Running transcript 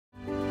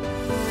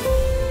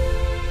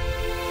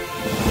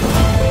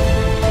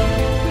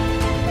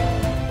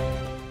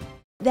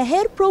The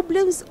hair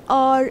problems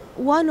are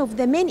one of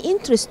the main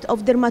interests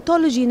of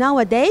dermatology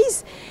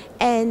nowadays,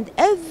 and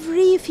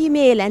every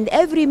female and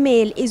every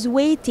male is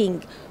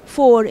waiting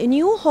for a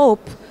new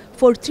hope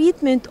for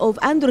treatment of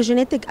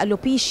androgenetic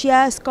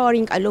alopecia,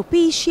 scarring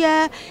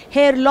alopecia,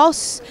 hair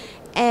loss,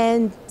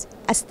 and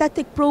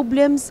aesthetic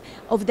problems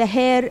of the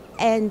hair,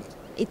 and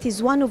it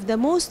is one of the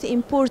most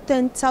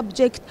important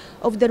subjects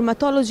of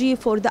dermatology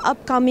for the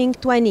upcoming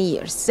 20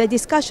 years. The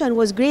discussion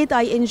was great.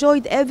 I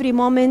enjoyed every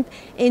moment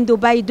in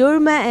Dubai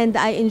Derma, and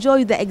I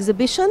enjoyed the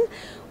exhibition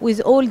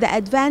with all the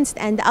advanced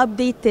and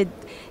updated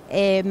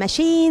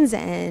machines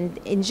and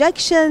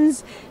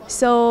injections.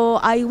 So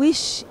I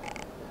wish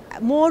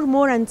more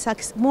and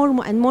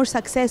more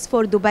success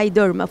for Dubai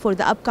Derma for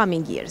the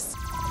upcoming years.